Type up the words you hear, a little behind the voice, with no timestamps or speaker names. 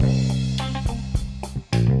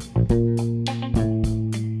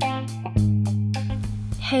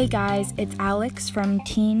Hey guys, it's Alex from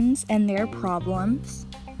Teens and Their Problems.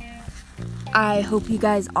 I hope you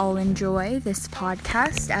guys all enjoy this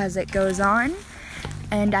podcast as it goes on,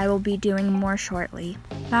 and I will be doing more shortly.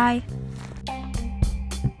 Bye!